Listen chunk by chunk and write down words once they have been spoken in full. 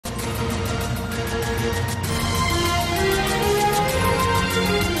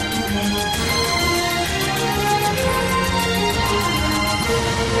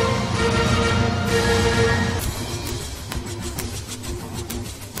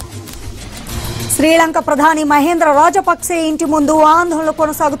శ్రీలంక ప్రధాని మహేంద్ర రాజపక్సే ఇంటి ముందు ఆందోళనలు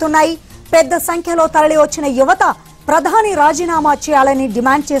కొనసాగుతున్నాయి. పెద్ద సంఖ్యలో తరలి వచ్చిన యువత ప్రధాని రాజీనామా చేయాలని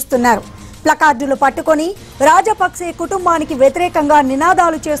డిమాండ్ చేస్తున్నారు. ప్లకార్డులు పట్టుకొని రాజపక్సే కుటుంబానికి వ్యతిరేకంగా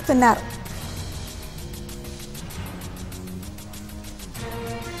నినాదాలు చేస్తున్నారు.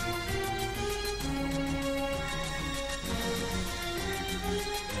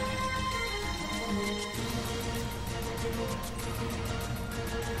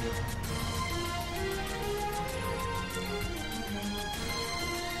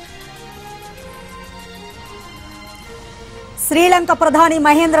 శ్రీలంక ప్రధాని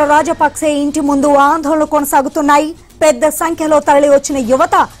మహేంద్ర రాజపక్సే ఇంటి ముందు ఆందోళనలు కొనసాగుతున్నాయి. పెద్ద సంఖ్యలో తరలి వచ్చిన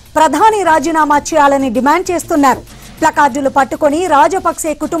యువత ప్రధాని రాజీనామా చేయాలని డిమాండ్ చేస్తున్నారు. ప్లకార్డులు పట్టుకొని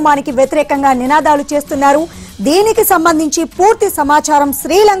రాజపక్సే కుటుంబానికి వ్యతిరేకంగా నినాదాలు చేస్తున్నారు. దీనికి సంబంధించి పూర్తి సమాచారం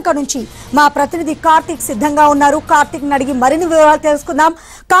శ్రీలంక నుంచి మా ప్రతినిధి కార్తీక్ సిద్ధంగా ఉన్నారు. కార్తీక్ అడిగి మరిన్ని వివరాలు తెలుసుకుందాం.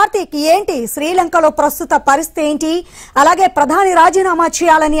 కార్తీక్, ఏంటి శ్రీలంకలో ప్రస్తుత పరిస్థితి ఏంటి? అలాగే ప్రధాని రాజీనామా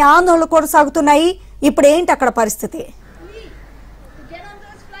చేయాలని ఆందోళనలు కొనసాగుతున్నాయి. ఇప్పుడు ఏంటి అక్కడ పరిస్థితి?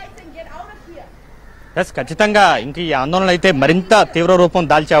 ఖచ్చితంగా ఇంక ఈ ఆందోళన అయితే మరింత తీవ్ర రూపం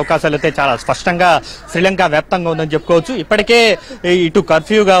దాల్చే అవకాశాలు అయితే చాలా స్పష్టంగా శ్రీలంక వ్యాప్తంగా ఉందని చెప్పుకోవచ్చు. ఇప్పటికే ఇటు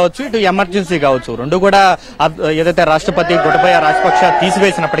కర్ఫ్యూ కావచ్చు, ఇటు ఎమర్జెన్సీ కావచ్చు, రెండు కూడా ఏదైతే రాష్ట్రపతి గొటబయ రాజపక్ష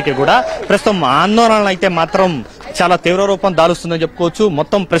తీసివేసినప్పటికీ కూడా ప్రస్తుతం ఆందోళనలు అయితే మాత్రం చాలా తీవ్ర రూపం దాలుస్తుందని చెప్పుకోవచ్చు.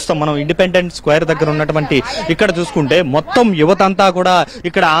 మొత్తం ప్రస్తుతం మనం ఇండిపెండెన్స్ స్క్వేర్ దగ్గర ఉన్నటువంటి ఇక్కడ చూసుకుంటే మొత్తం యువత అంతా కూడా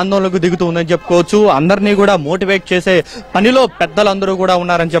ఇక్కడ ఆందోళనకు దిగుతూ ఉందని చెప్పుకోవచ్చు. అందరినీ కూడా మోటివేట్ చేసే పనిలో పెద్దలందరూ కూడా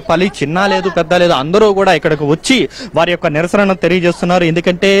ఉన్నారని చెప్పాలి. చిన్న లేదు పెద్ద లేదు, అందరూ కూడా ఇక్కడికి వచ్చి వారి యొక్క నిరసనను తెలియజేస్తున్నారు.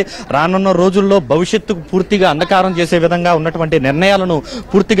 ఎందుకంటే రానున్న రోజుల్లో భవిష్యత్తుకు పూర్తిగా అంధకారం చేసే విధంగా ఉన్నటువంటి నిర్ణయాలను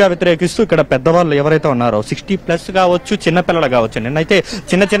పూర్తిగా వ్యతిరేకిస్తూ ఇక్కడ పెద్దవాళ్ళు ఎవరైతే ఉన్నారో 60+ కావచ్చు, చిన్నపిల్లలు కావచ్చు, నిన్నైతే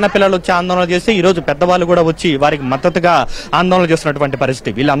చిన్న పిల్లలు వచ్చి ఆందోళన చేస్తే ఈ రోజు పెద్దవాళ్ళు కూడా వచ్చి వారికి మద్దతుగా ఆందోళన చేస్తున్నటువంటి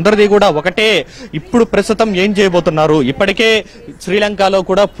పరిస్థితి. వీళ్ళందరిది కూడా ఒకటే, ఇప్పుడు ప్రస్తుతం ఏం చేయబోతున్నారు. ఇప్పటికే శ్రీలంకలో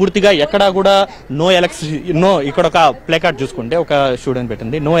కూడా పూర్తిగా ఎక్కడా కూడా నో ఇక్కడ ఒక ప్లేకార్డ్ చూసుకుంటే ఒక స్టూడెంట్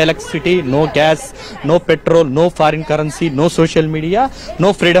పెట్టింది, no electricity, no gas, no petrol, no foreign currency, no social media,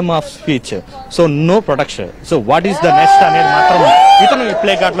 no freedom of speech, so no protection, so what is the next అనేది మాత్రం ఇతను ఈ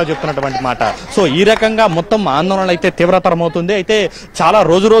ప్లే కార్డ్ లో చెప్తున్నటువంటి మాట. సో ఈ రకంగా మొత్తం ఆందోళనలు అయితే తీవ్రతరం అవుతుంది. అయితే చాలా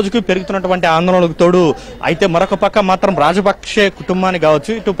రోజు రోజుకి పెరుగుతున్నటువంటి ఆందోళనలకు తోడు అయితే మరొక పక్క మాత్రం రాజపక్షే కుటుంబాన్ని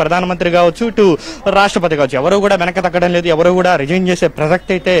కావచ్చు, ఇటు ప్రధానమంత్రి కావచ్చు, ఇటు రాష్ట్రపతి కావచ్చు, ఎవరు కూడా వెనక తగ్గడం లేదు. ఎవరు కూడా రిజైన్ చేసే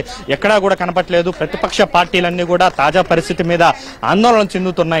ప్రసక్తి అయితే ఎక్కడా కూడా కనపట్లేదు. ప్రతిపక్ష పార్టీలన్నీ కూడా తాజా పరిస్థితి మీద ఆందోళన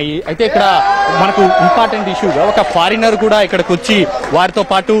చెందుతున్నాయి. అయితే ఇక్కడ మనకు ఇంపార్టెంట్ ఇష్యూగా ఒక ఫారినర్ కూడా ఇక్కడికి వచ్చి వారితో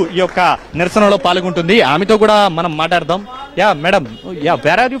పాటు ఈ యొక్క నిరసనలో పాల్గొంటుంది. ఆమెతో కూడా మనం మాట్లాడదాం. Yeah madam, yeah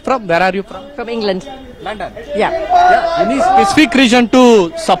where are you from? From England. London. Yeah. Any specific reason to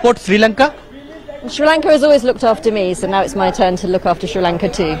support Sri Lanka? Sri Lanka has always looked after me, so now it's my turn to look after Sri Lanka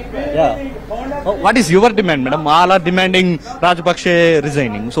too. Yeah. What is your demand, madam? All are demanding Rajapaksa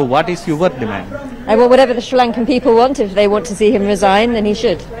resigning. So what is your demand? I want whatever the Sri Lankan people want. If they want to see him resign, then he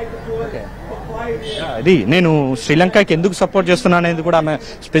should. అది నేను శ్రీలంకకి ఎందుకు support చేస్తున్నాను అనేది కూడా ఆమె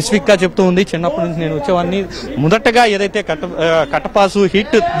specific గా చెప్తూ ఉంది. చిన్నప్పటి నుంచి నేను వచ్చేవాడిని. మొదటగా ఏదైతే కటపాసు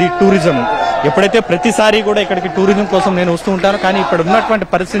హిట్ ది టూరిజం, ఎప్పుడైతే ప్రతిసారి కూడా ఇక్కడికి టూరిజం కోసం నేను వస్తూ ఉంటాను, కానీ ఇప్పుడు ఉన్నటువంటి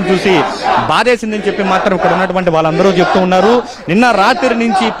పరిస్థితిని చూసి బాధేసిందని చెప్పి మాత్రం ఇక్కడ ఉన్నటువంటి వాళ్ళందరూ చెప్తూ ఉన్నారు. నిన్న రాత్రి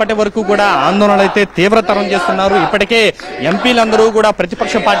నుంచి ఇప్పటి వరకు కూడా ఆందోళనలు అయితే తీవ్రతరం చేస్తున్నారు. ఇప్పటికే ఎంపీలందరూ కూడా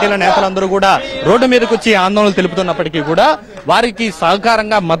ప్రతిపక్ష పార్టీల నేతలందరూ కూడా రోడ్డు మీదకి వచ్చి ఆందోళనలు తెలుపుతున్నప్పటికీ కూడా వారికి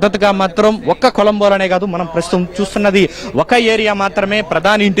సహకారంగా మద్దతుగా మాత్రం ఒక్క కొలంబోలోనే కాదు, మనం ప్రస్తుతం చూస్తున్నది ఒక ఏరియా మాత్రమే,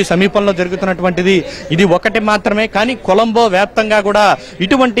 ప్రధాని ఇంటి సమీపంలో జరుగుతున్నటువంటిది ఇది ఒకటి మాత్రమే. కానీ కొలంబో వ్యాప్తంగా కూడా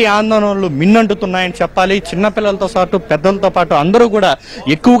ఇటువంటి ఆందోళనలు మిన్నంటుతున్నాయని చెప్పాలి. చిన్నపిల్లలతో పాటు పెద్దలతో పాటు అందరూ కూడా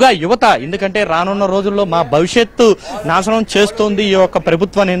ఎక్కువగా యువత, ఎందుకంటే రానున్న రోజుల్లో మా భవిష్యత్తు నాశనం చేస్తోంది ఈ యొక్క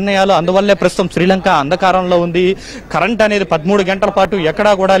ప్రభుత్వ నిర్ణయాలు. అందువల్లే ప్రస్తుతం శ్రీలంక అంధకారంలో ఉంది. కరెంట్ అనేది 13 గంటల పాటు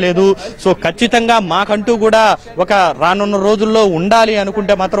ఎక్కడా కూడా లేదు. సో ఖచ్చితంగా మాకంటూ కూడా ఒక రానున్న రోజుల్లో ఉండాలి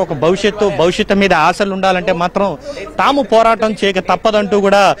అనుకుంటే మాత్రం ఒక భవిష్యత్తు మీద ఆశలు ఉండాలంటే మాత్రం తాము పోరాటం చేయక తప్పదంటూ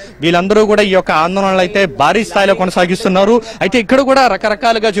కూడా వీళ్ళందరూ కూడా ఈ యొక్క ఆందోళనలు అయితే భారీ స్థాయిలో కొనసాగిస్తున్నారు. అయితే ఇక్కడ కూడా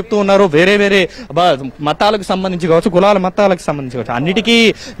రకరకాలుగా చెప్తూ ఉన్నారు, వేరే మతాలకు సంబంధించి కావచ్చు, కులాల మతాలకు సంబంధించి కావచ్చు, అన్నిటికీ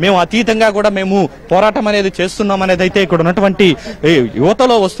మేము అతీతంగా కూడా మేము పోరాటం అనేది చేస్తున్నాం అనేది అయితే ఇక్కడ ఉన్నటువంటి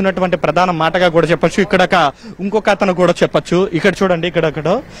యువతలో వస్తున్నటువంటి ప్రధాన మాటగా కూడా చెప్పొచ్చు. ఇక్కడ ఇంకొక అతను కూడా చెప్పొచ్చు. ఇక్కడ చూడండి, ఇక్కడ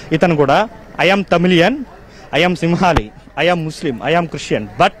ఇతను కూడా I am Tamilian, I am Simhali, I am Muslim, I am Christian,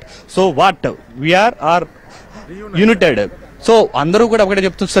 but so what? We are united. So అందరూ కూడా ఒకటే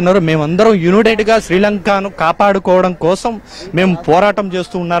చెప్తున్నారు, మేమందరం యునైటెడ్ గా శ్రీలంకను కాపాడుకోవడం కోసం మేము పోరాటం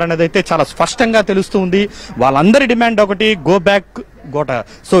చేస్తూ ఉన్నారనేది అయితే చాలా స్పష్టంగా తెలుస్తుంది. వాళ్ళందరి డిమాండ్ ఒకటి, గో బ్యాక్ గోట.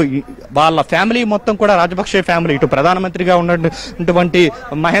 సో వాళ్ళ ఫ్యామిలీ మొత్తం కూడా రాజపక్షే ఫ్యామిలీ, ఇటు ప్రధానమంత్రిగా ఉన్నటువంటి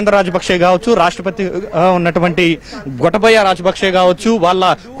మహేంద్ర రాజపక్షే కావచ్చు, రాష్ట్రపతి ఉన్నటువంటి గొటబయ్య రాజపక్షే కావచ్చు, వాళ్ళ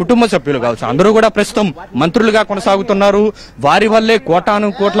కుటుంబ సభ్యులు కావచ్చు, అందరూ కూడా ప్రస్తుతం మంత్రులుగా కొనసాగుతున్నారు. వారి వల్లే కోటాను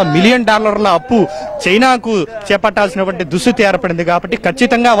కోట్ల $1,000,000 అప్పు చైనాకు చేపట్టాల్సినటువంటి దుస్థితి ఏర్పడింది. కాబట్టి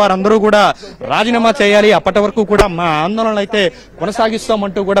ఖచ్చితంగా వారందరూ కూడా రాజీనామా చేయాలి. అప్పటి వరకు కూడా మా ఆందోళనలు అయితే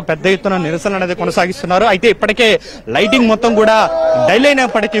కొనసాగిస్తామంటూ కూడా పెద్ద ఎత్తున నిరసన అనేది కొనసాగిస్తున్నారు. అయితే ఇప్పటికే లైటింగ్ మొత్తం కూడా డైల్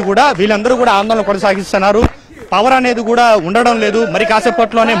అయినప్పటికీ కూడా వీళ్ళందరూ కూడా ఆందోళన కొనసాగిస్తున్నారు. పవర్ అనేది కూడా ఉండడం లేదు. మరి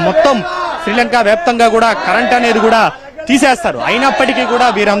కాసేపట్లోనే మొత్తం శ్రీలంక వ్యాప్తంగా కూడా కరెంట్ అనేది కూడా తీసేస్తారు. అయినప్పటికీ కూడా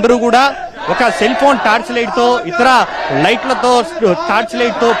వీరందరూ కూడా ఒక సెల్ ఫోన్ టార్చ్ లైట్ తో, ఇతర లైట్లతో, టార్చ్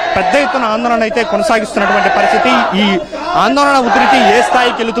లైట్ తో పెద్ద ఎత్తున ఆందోళన అయితే కొనసాగిస్తున్నటువంటి పరిస్థితి. ఈ ఆందోళన ఉధృతి ఏ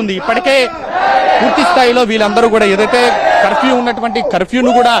స్థాయికి వెళుతుంది? ఇప్పటికే పూర్తి స్థాయిలో వీళ్ళందరూ కూడా ఏదైతే కర్ఫ్యూ ఉన్నటువంటి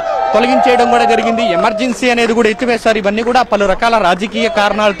కర్ఫ్యూను కూడా తొలగించేయడం కూడా జరిగింది. ఎమర్జెన్సీ అనేది కూడా ఎత్తివేశారు. ఇవన్నీ కూడా పలు రకాల రాజకీయ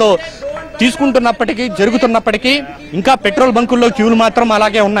కారణాలతో జరుగుతున్నప్పటికీ ఇంకా పెట్రోల్ బంకుల్లో క్యూలు మాత్రం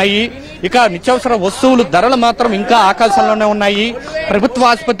అలాగే ఉన్నాయి. ఇక నిత్యావసర వస్తువులు ధరలు మాత్రం ఇంకా ఆకాశంలోనే ఉన్నాయి. ప్రభుత్వ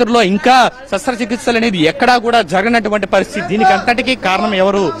ఆసుపత్రుల్లో ఇంకా శస్త్రచికిత్సలు అనేది ఎక్కడా కూడా జరగనటువంటి పరిస్థితి. దీనికి అంతటికీ కారణం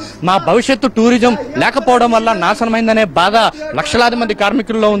ఎవరు? మా భవిష్యత్తు టూరిజం లేకపోవడం వల్ల నాశనమైందనే బాధ లక్షలాది మంది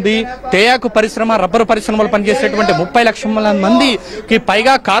కార్మికుల్లో ఉంది. తేయాకు పరిశ్రమ, రబ్బరు పరిశ్రమలు పనిచేసేటువంటి 30 లక్షల మందికి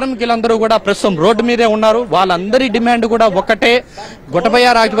పైగా కార్మికులందరూ కూడా ప్రస్తుతం రోడ్డు మీదే ఉన్నారు. వాళ్ళందరి డిమాండ్ కూడా ఒకటే, గొటబయ్య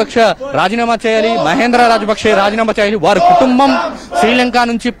రాజపక్ష రాజీనామా చేయాలి, మహేంద్ర రాజపక్షే రాజీనామా చేయాలి. వారి కుటుంబం శ్రీలంక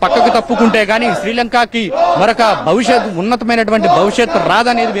నుంచి పక్కకు తప్పుకుంటే గానీ శ్రీలంకకి మరొక ఉన్నతమైనటువంటి భవిష్యత్తు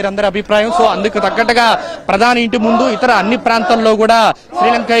రాదనేది వీరందరి అభిప్రాయం. సో అందుకు తగ్గట్టుగా ప్రధాని ఇంటి ముందు ఇతర అన్ని ప్రాంతాల్లో కూడా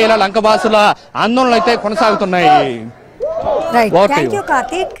శ్రీలంక లంకవాసుల ఆందోళనలు అయితే కొనసాగుతున్నాయి. Right, thank you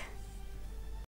Karthik.